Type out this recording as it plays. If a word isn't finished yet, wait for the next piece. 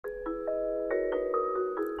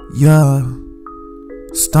Yeah,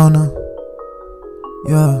 Stvnna,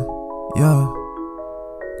 yeah, yeah,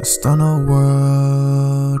 the Stvnna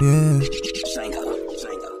World, yeah,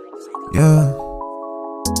 yeah,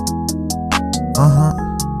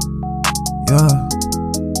 yeah,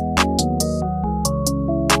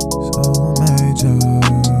 so major,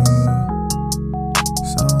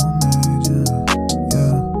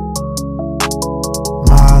 yeah,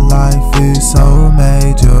 my life is so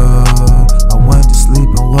major. I went to sleep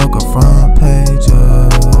and woke up front page,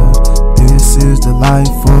 this is the life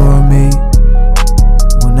for me,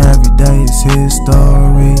 when every day is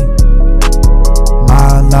history.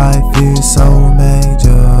 My life is so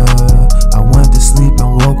major. I went to sleep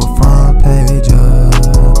and woke up front page,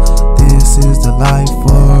 this is the life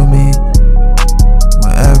for me,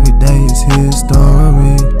 when every day is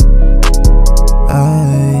history.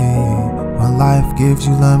 Ay, when life gives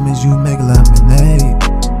you lemons, you make lemonade.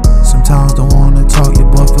 Sometimes don't wanna talk, your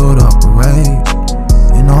boy filled up with rage,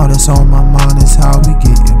 and all that's on my mind is how we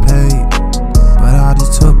getting paid. But I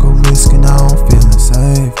just took a risk and now I'm feeling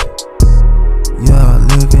safe. Yeah,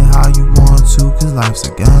 living how you want to, cause life's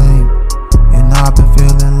a game, and I've been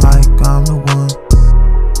feeling like I'm the one.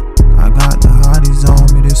 I got the hotties on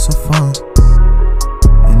me, this so fun,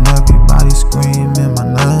 and everybody screaming my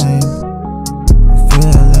name. I'm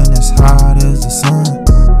feeling as hot as the sun,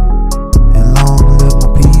 and long live my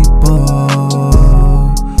people.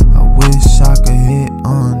 I wish I could hit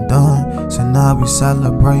undone, so now we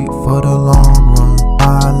celebrate for the long run.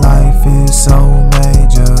 My life is so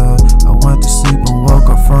major. I went to sleep and woke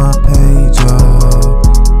up front page,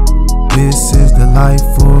 this is the life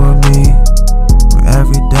for me, where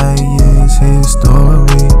every day is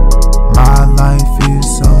history. My life is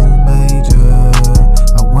so major.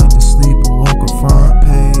 I went to sleep and woke up front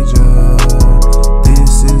page,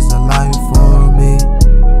 this is the life for me,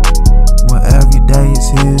 where every day is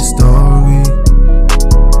history.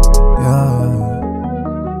 Yeah,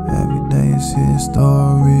 every day is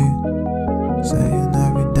history. Saying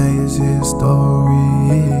every day is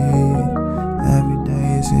history. Every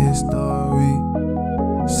day is history.